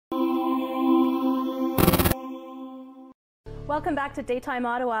Welcome back to Daytime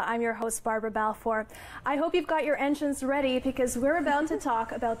Ottawa. I'm your host, Barbara Balfour. I hope you've got your engines ready because we're about to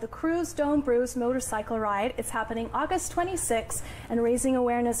talk about the Cruise Don't Bruise motorcycle ride. It's happening August 26th and raising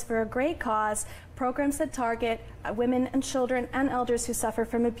awareness for a great cause, programs that target women and children and elders who suffer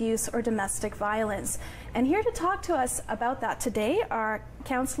from abuse or domestic violence. And here to talk to us about that today are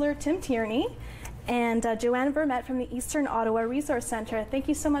Councillor Tierney and Joanne Vermette from the Eastern Ottawa Resource Centre. Thank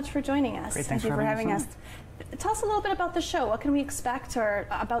you so much for joining us. Great, thank you for having us. Tell us a little bit about the show. What can we expect, or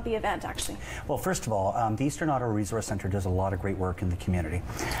about the event, actually? Well, first of all, the Eastern Ottawa Resource Centre does a lot of great work in the community.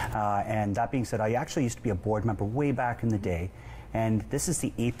 And that being said, I actually used to be a board member way back in the day, and this is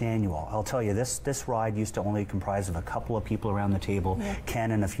the 8th annual. I'll tell you, this ride used to only comprise of a couple of people around the table. Yeah.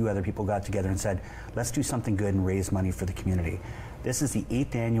 Ken and a few other people got together and said, let's do something good and raise money for the community. This is the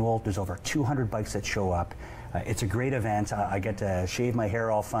 8th annual. There's over 200 bikes that show up. It's a great event. I get to shave my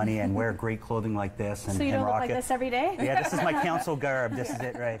hair all funny and wear great clothing like this and so you don't rock look like it. this every day? Yeah, this is my council garb. This is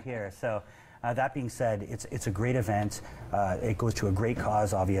it right here. So that being said, it's a great event. It goes to a great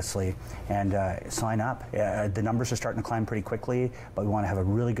cause, obviously, and sign up. The numbers are starting to climb pretty quickly, but we want to have a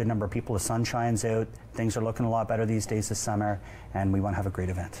really good number of people. The sun shines out. Things are looking a lot better these days this summer, and we want to have a great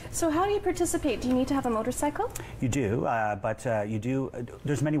event. So how do you participate? Do you need to have a motorcycle? You do,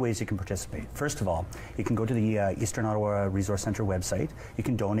 there's many ways you can participate. First of all, you can go to the Eastern Ottawa Resource Centre website. You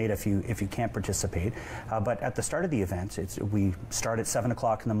can donate if you can't participate. But at the start of the event, we start at 7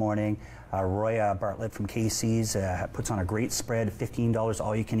 o'clock in the morning. Roy Bartlett from KC's puts on a great spread, $15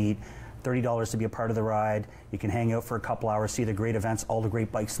 all you can eat, $30 to be a part of the ride. You can hang out for a couple hours, see the great events, all the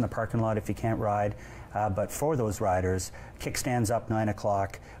great bikes in the parking lot if you can't ride. But for those riders, kickstands up 9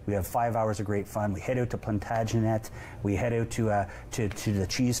 o'clock. We have 5 hours of great fun. We head out to Plantagenet. We head out to the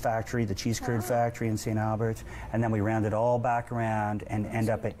cheese factory, the cheese curd factory in St. Albert. And then we round it all back around and end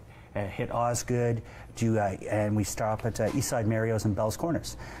up at hit Osgood, and we stop at Eastside Mario's and Bell's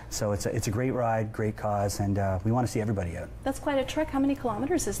Corners. So it's a great ride, great cause, and we want to see everybody out. That's quite a trek. How many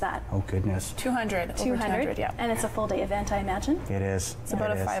kilometers is that? Oh goodness. 200. Over 200, yeah. And it's a full day event, I imagine? It is. It's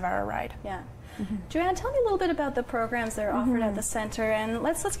about a 5-hour ride. Yeah. Joanne, tell me a little bit about the programs that are offered at the centre, and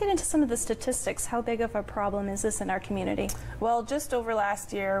let's get into some of the statistics. How big of a problem is this in our community? Well, just over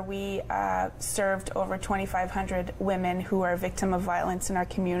last year, we served over 2,500 women who are victim of violence in our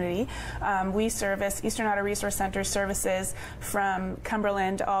community. We service Eastern Ottawa Resource Centre services from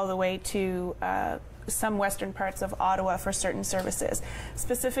Cumberland all the way to some western parts of Ottawa for certain services.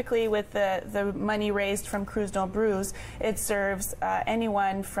 Specifically with the money raised from Cruise Don't Bruise, it serves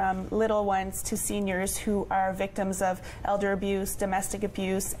anyone from little ones to seniors who are victims of elder abuse, domestic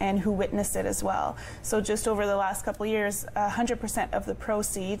abuse, and who witness it as well. So just over the last couple of years, 100% of the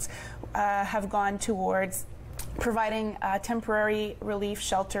proceeds have gone towards providing temporary relief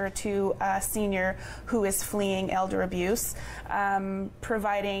shelter to a senior who is fleeing elder abuse,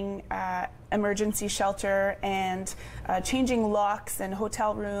 providing emergency shelter and changing locks in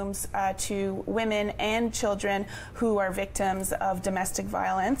hotel rooms to women and children who are victims of domestic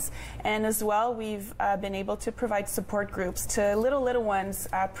violence. And as well, we've been able to provide support groups to little ones,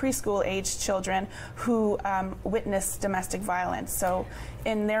 preschool aged children who witness domestic violence. So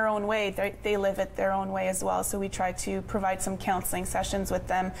in their own way, they live it their own way as well. So we try to provide some counseling sessions with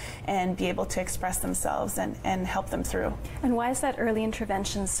them and be able to express themselves and help them through. And why is that early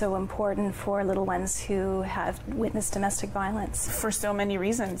intervention so important for little ones who have witnessed domestic violence? For so many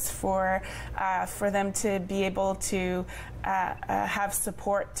reasons. For them to be able to have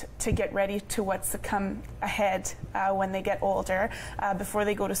support to get ready to what's to come ahead when they get older, before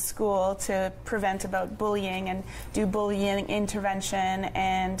they go to school, to prevent about bullying and do bullying intervention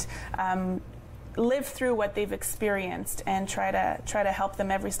and live through what they've experienced and try to help them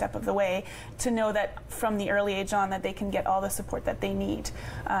every step of the way to know that from the early age on that they can get all the support that they need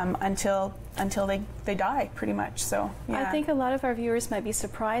until they die, pretty much. So yeah. I think a lot of our viewers might be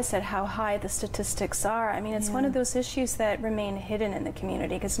surprised at how high the statistics are. I mean, it's one of those issues that remain hidden in the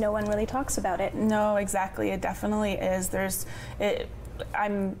community because no one really talks about it. No, exactly. It definitely is.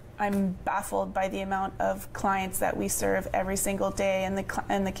 I'm baffled by the amount of clients that we serve every single day and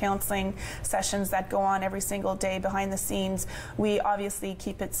the counseling sessions that go on every single day behind the scenes. We obviously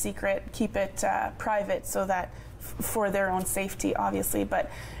keep it secret, keep it private so that for their own safety, obviously, but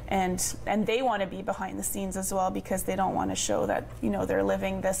and they want to be behind the scenes as well because they don't want to show that, you know, they're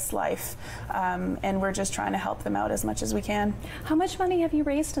living this life, and we're just trying to help them out as much as we can. How much money have you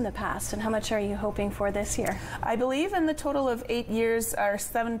raised in the past, and how much are you hoping for this year? I believe in the total of 8 years or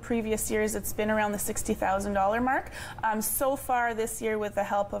 7 previous years, it's been around the $60,000 mark. So far this year, with the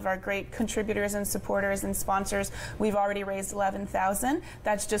help of our great contributors and supporters and sponsors, we've already raised $11,000.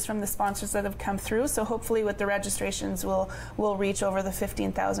 That's just from the sponsors that have come through. So hopefully with the registration registrations will reach over the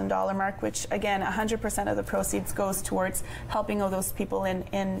 $15,000 mark, which again, 100% of the proceeds goes towards helping all those people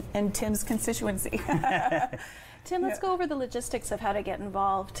in Tim's constituency. Tim, let's go over the logistics of how to get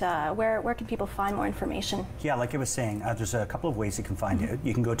involved. Where can people find more information? Yeah, like I was saying, there's a couple of ways you can find it.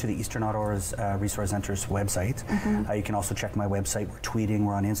 You can go to the Eastern Ottawa's Resource Centre's website. You can also check my website. We're tweeting,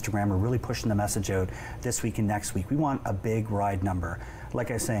 we're on Instagram. We're really pushing the message out this week and next week. We want a big ride number. Like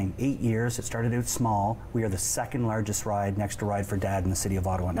I was saying, 8 years, it started out small. We are the second largest ride next to Ride for Dad in the city of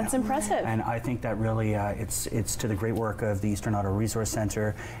Ottawa now. That's impressive. And I think that really, it's to the great work of the Eastern Ottawa Resource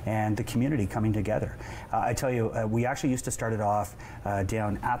Centre and the community coming together. I tell you, we actually used to start it off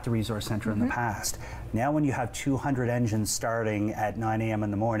down at the Resource Centre in the past. Now when you have 200 engines starting at 9 a.m.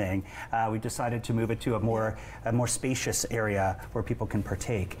 in the morning, we decided to move it to a more spacious area where people can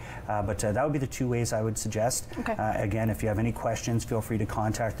partake. But that would be the two ways I would suggest. Okay. Again, if you have any questions, feel free to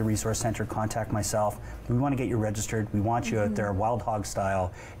contact the Resource Centre, contact myself. We want to get you registered. We want you out there wild hog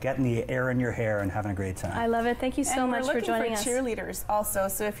style, getting the air in your hair and having a great time. I love it. Thank you so much for joining us. And we're looking for cheerleaders also,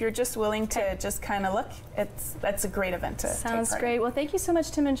 so if you're just willing to just kind of look, that's a great event to take part in. Sounds great. Well, thank you so much,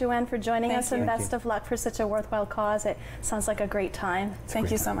 Tim and Joanne, for joining us, and best of luck for such a worthwhile cause. It sounds like a great time.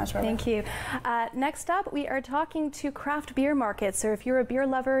 Thank you so much, Barbara. Thank you. Next up, we are talking to craft beer markets. So if you're a beer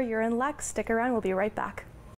lover, you're in luck. Stick around. We'll be right back.